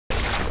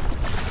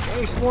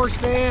Hey sports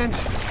fans,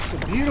 it's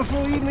a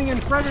beautiful evening in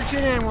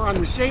Fredericton and we're on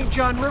the St.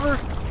 John River.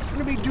 We're going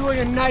to be doing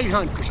a night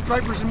hunt for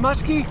stripers and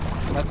muskie.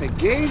 Let the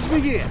games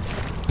begin.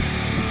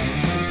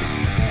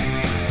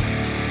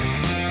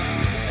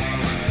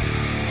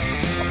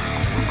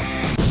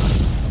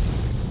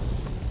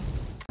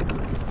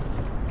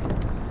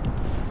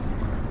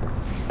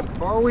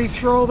 Before we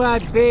throw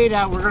that bait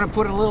out, we're going to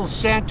put a little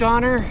scent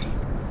on her.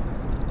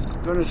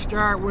 Going to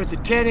start with the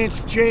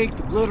 10-inch jake,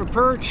 the glitter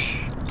perch.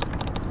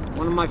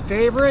 One of my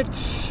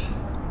favorites.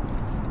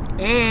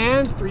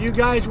 And for you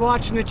guys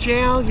watching the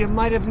channel, you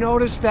might have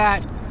noticed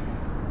that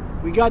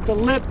we got the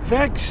lip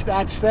fixed.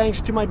 That's thanks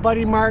to my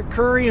buddy Mark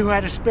Curry, who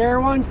had a spare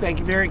one. Thank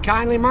you very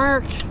kindly,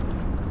 Mark.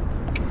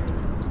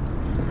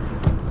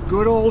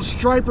 Good old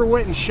striper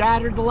went and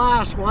shattered the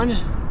last one.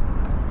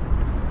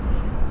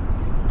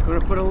 Gonna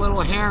put a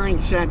little herring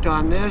scent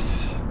on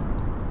this.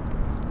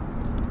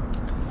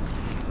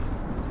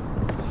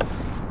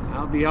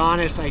 I'll be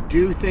honest, I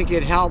do think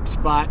it helps,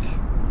 but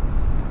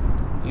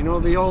you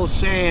know the old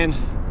saying,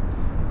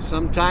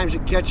 sometimes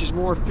it catches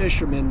more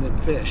fishermen than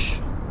fish.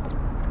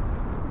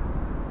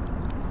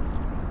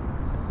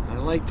 I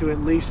like to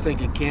at least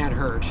think it can't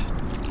hurt.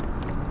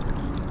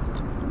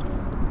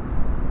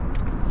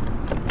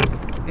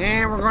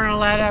 And we're going to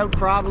let out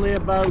probably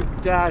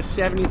about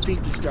 70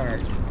 feet to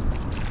start.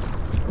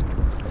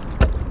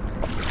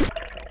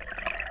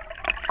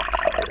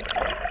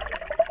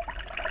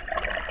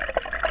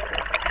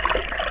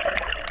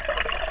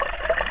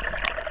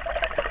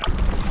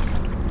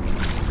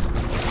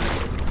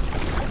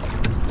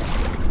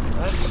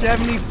 That's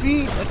 70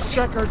 feet. Let's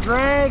check our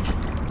drag.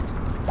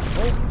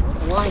 Oh,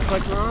 the line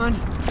clicker on.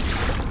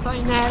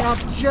 Tighten that up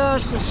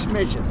just a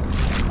smidgen.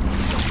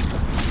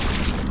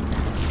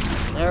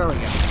 There we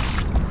go.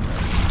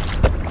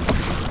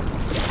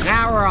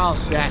 Now we're all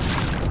set.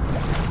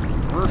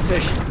 We're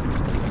fishing.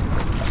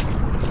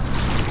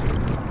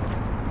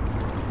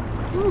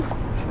 Whew,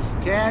 just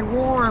a tad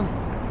warm.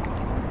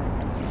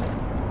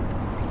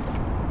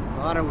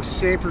 Thought it was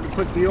safer to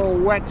put the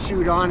old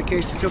wetsuit on in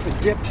case we took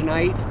a dip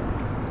tonight.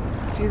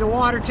 See, the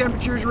water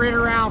temperature is right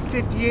around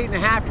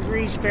 58.5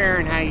 degrees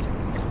Fahrenheit.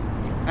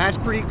 That's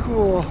pretty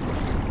cool.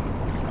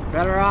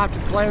 Better off to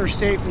play her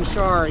safe than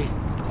sorry.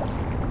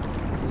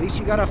 At least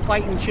you got a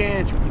fighting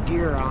chance with the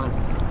gear on.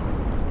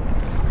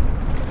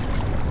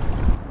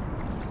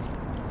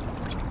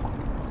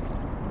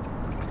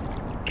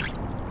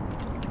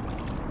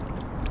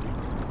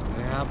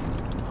 Yep.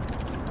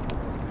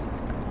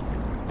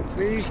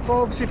 Please,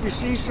 folks, if you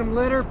see some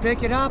litter,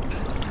 pick it up.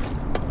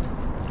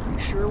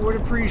 We sure would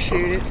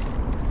appreciate it.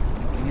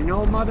 You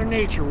know Mother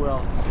Nature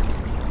will.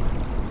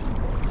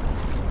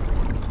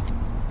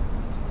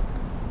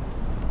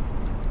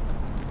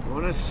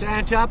 Gonna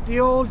scent up the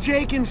old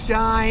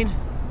Jakenstein.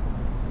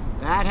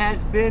 That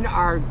has been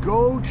our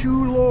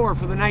go-to lure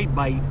for the night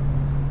bite.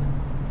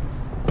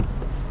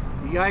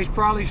 You guys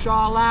probably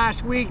saw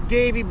last week,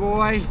 Davey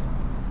boy,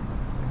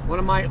 one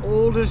of my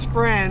oldest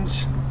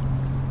friends,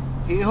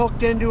 he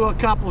hooked into a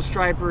couple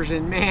stripers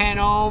and man,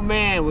 oh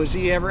man, was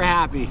he ever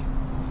happy.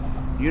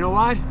 You know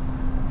what?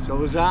 So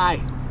was I.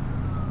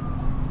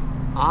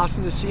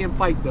 Awesome to see him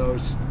fight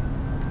those.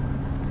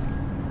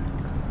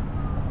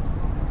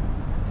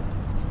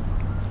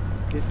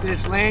 Get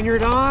this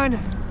lanyard on.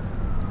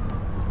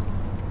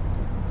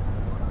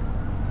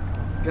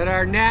 Got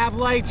our nav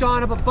lights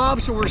on up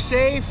above so we're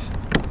safe.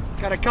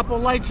 Got a couple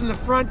lights in the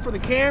front for the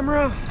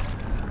camera.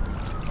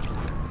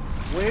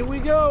 Away we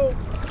go.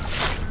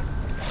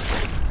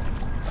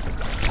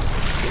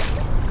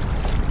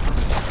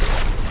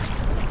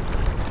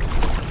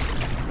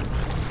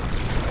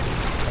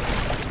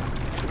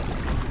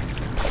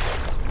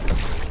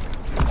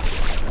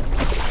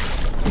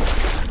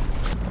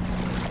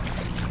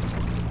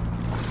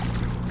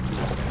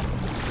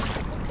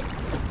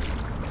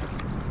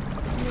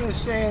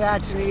 Say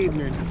that's an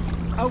evening.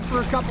 Out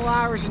for a couple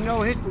hours and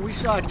no hits, but we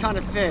saw a ton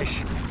of fish.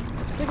 I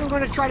think I'm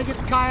going to try to get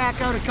the kayak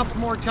out a couple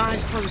more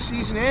times before the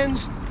season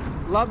ends.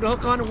 Love to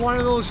hook onto one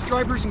of those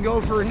stripers and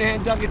go for a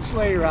Nantucket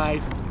sleigh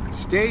ride.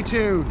 Stay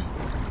tuned.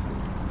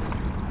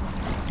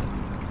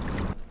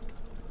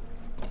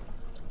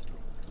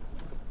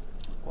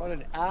 What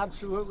an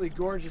absolutely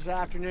gorgeous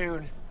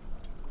afternoon.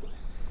 I'm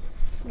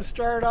going to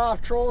start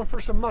off trolling for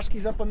some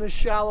muskies up on this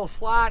shallow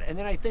flat, and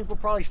then I think we'll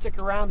probably stick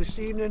around this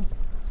evening,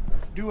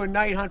 do a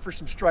night hunt for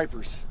some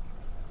stripers.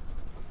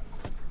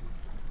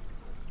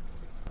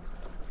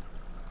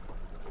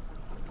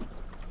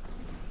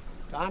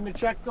 Time to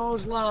check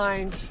those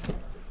lines.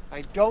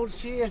 I don't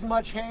see as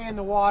much hay in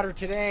the water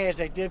today as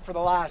I did for the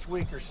last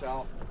week or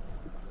so.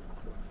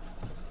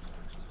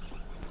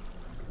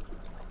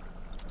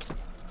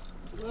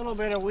 A little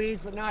bit of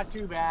weeds, but not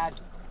too bad.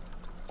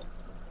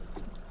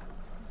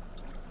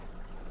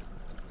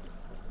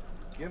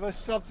 Give us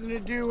something to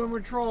do when we're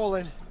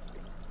trolling.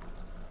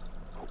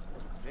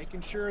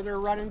 Making sure they're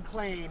running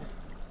clean.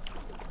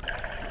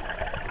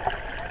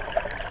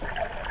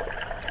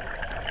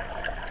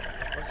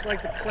 Looks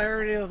like the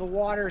clarity of the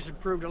water has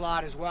improved a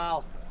lot as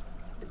well.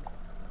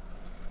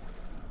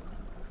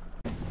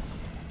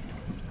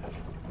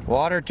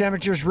 Water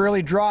temperatures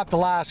really dropped the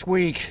last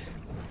week.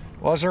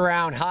 Was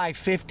around high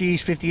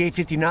 50s, 58,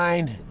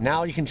 59.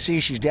 Now you can see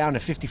she's down to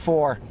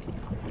 54.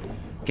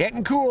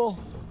 Getting cool.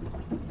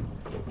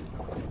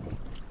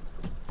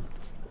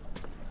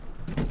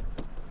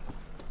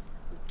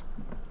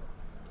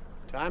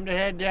 Time to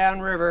head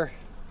downriver.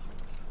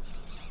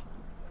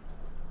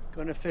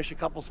 Gonna fish a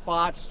couple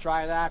spots,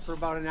 try that for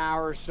about an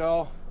hour or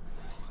so.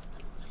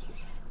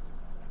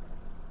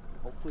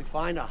 Hopefully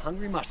find a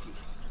hungry muskie.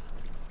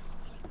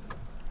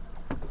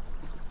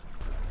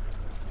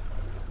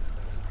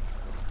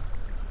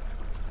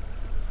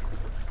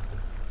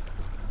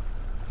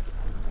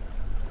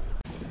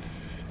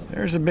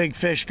 There's a big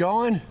fish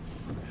going.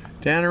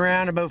 Down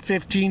around about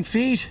 15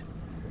 feet.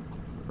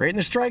 Right in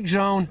the strike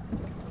zone.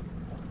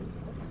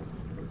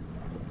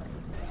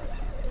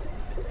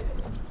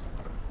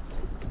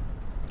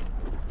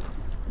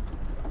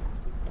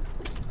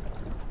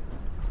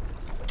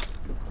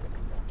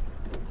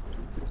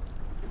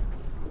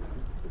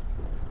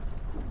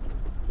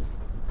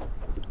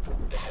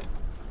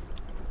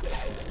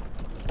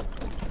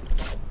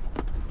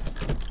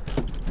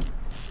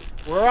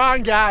 We're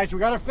on, guys. We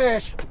got a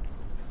fish.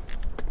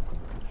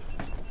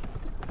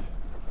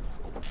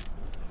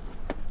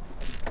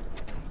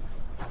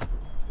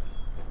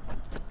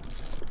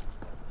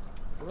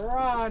 We're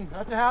on.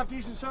 That's a half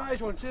decent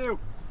sized one too.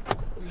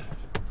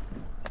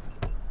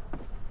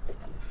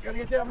 Gotta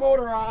get that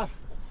motor off.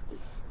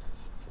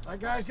 That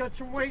guy's got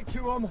some weight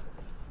to him.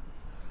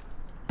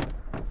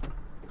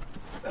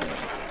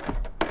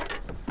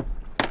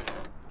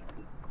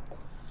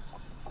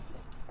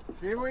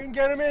 See if we can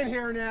get him in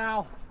here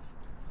now.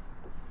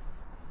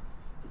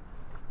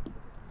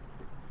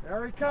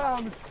 There he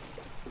comes.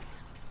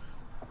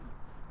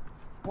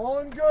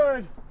 Pulling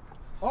good.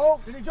 Oh,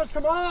 did he just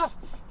come off?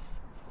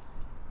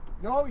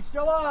 No, he's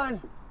still on.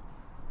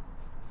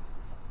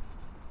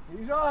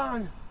 He's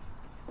on.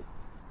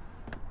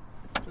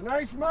 It's a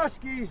nice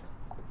muskie.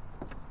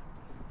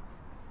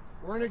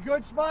 We're in a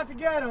good spot to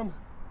get him.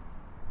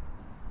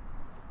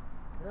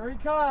 There he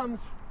comes.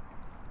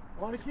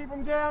 Want to keep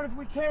him down if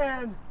we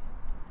can.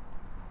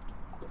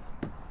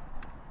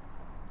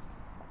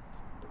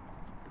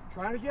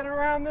 Trying to get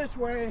around this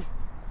way.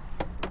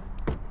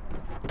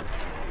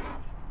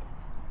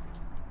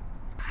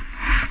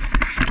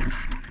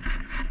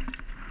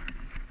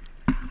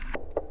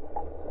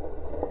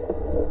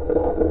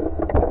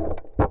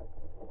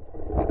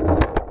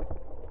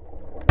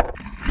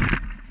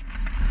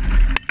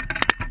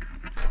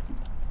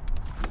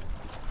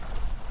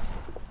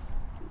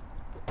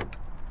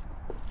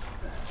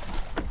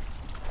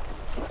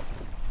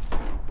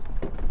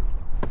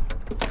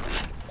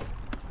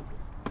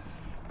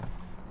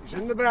 He's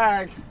in the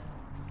bag.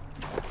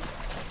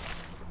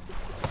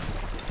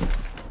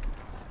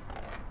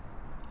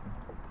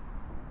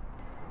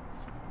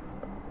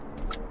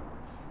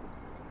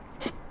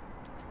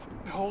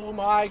 Oh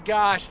my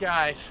gosh,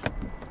 guys.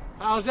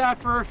 How's that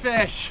for a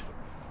fish?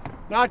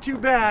 Not too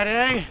bad,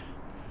 eh?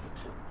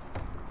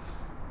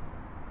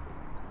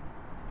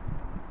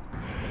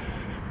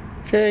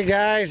 Okay,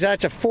 guys,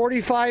 that's a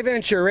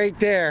 45-incher right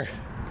there.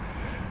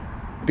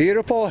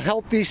 Beautiful,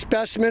 healthy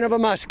specimen of a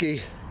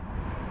muskie.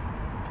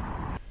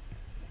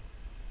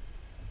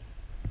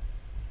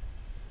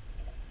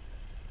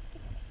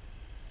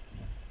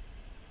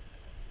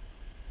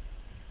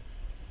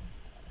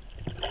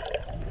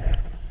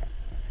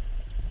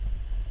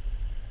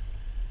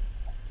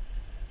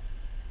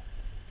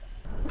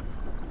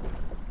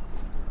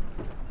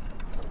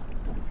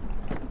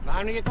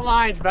 Time to get the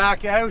lines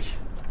back out.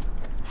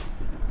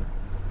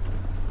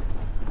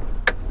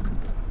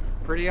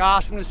 Pretty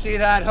awesome to see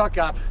that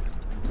hookup.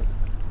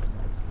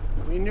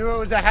 We knew it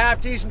was a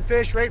half decent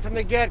fish right from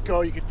the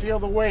get-go. You could feel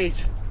the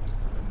weight.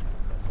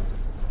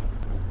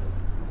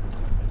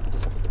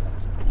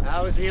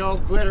 That was the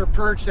old glitter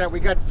perch that we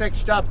got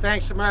fixed up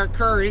thanks to Mark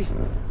Curry.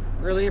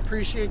 Really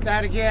appreciate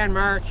that again,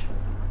 Mark.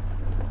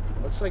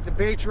 Looks like the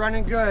bait's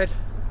running good.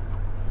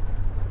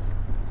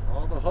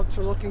 All the hooks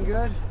are looking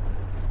good.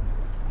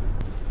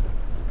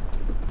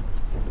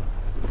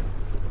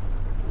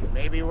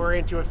 Maybe we're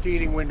into a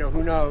feeding window,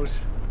 who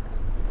knows?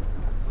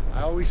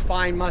 I always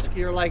find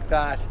muskie are like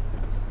that.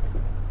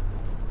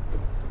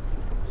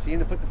 Seem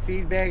to put the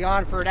feed bag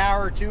on for an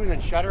hour or two and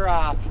then shut her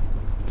off.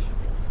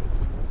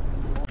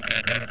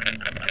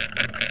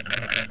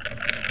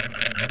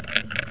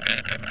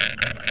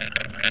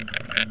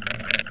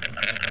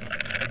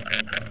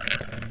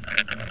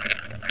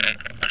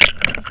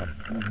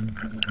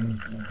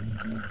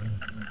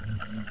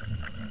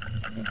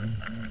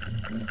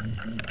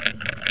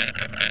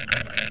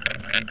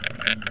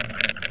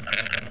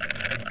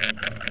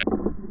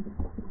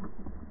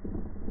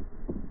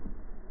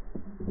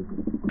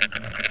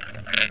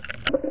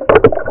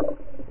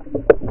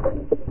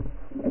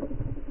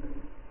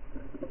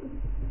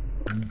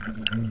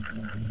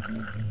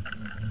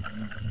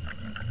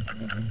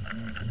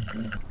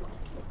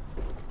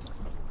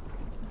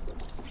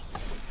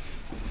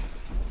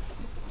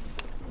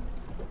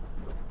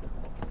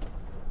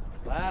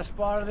 Last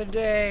spot of the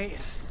day.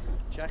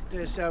 Check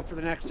this out for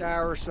the next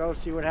hour or so,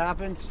 see what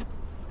happens.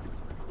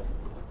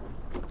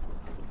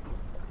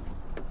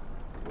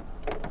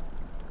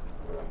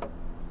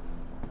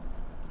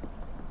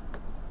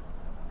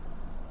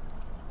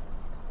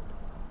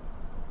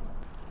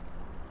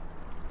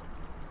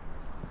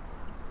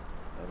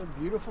 Another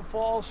beautiful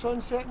fall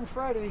sunset in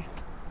Friday.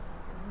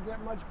 Doesn't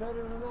get much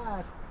better than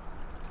that.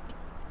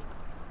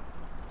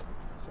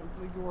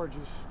 Simply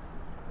gorgeous.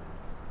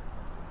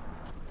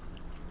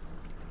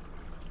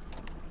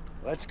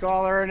 Let's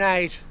call her a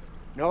night.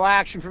 No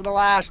action for the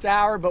last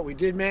hour, but we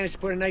did manage to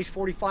put a nice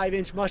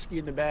 45-inch muskie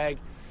in the bag.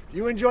 If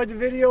you enjoyed the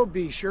video,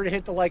 be sure to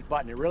hit the like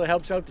button. It really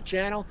helps out the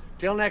channel.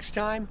 Till next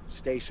time,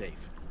 stay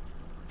safe.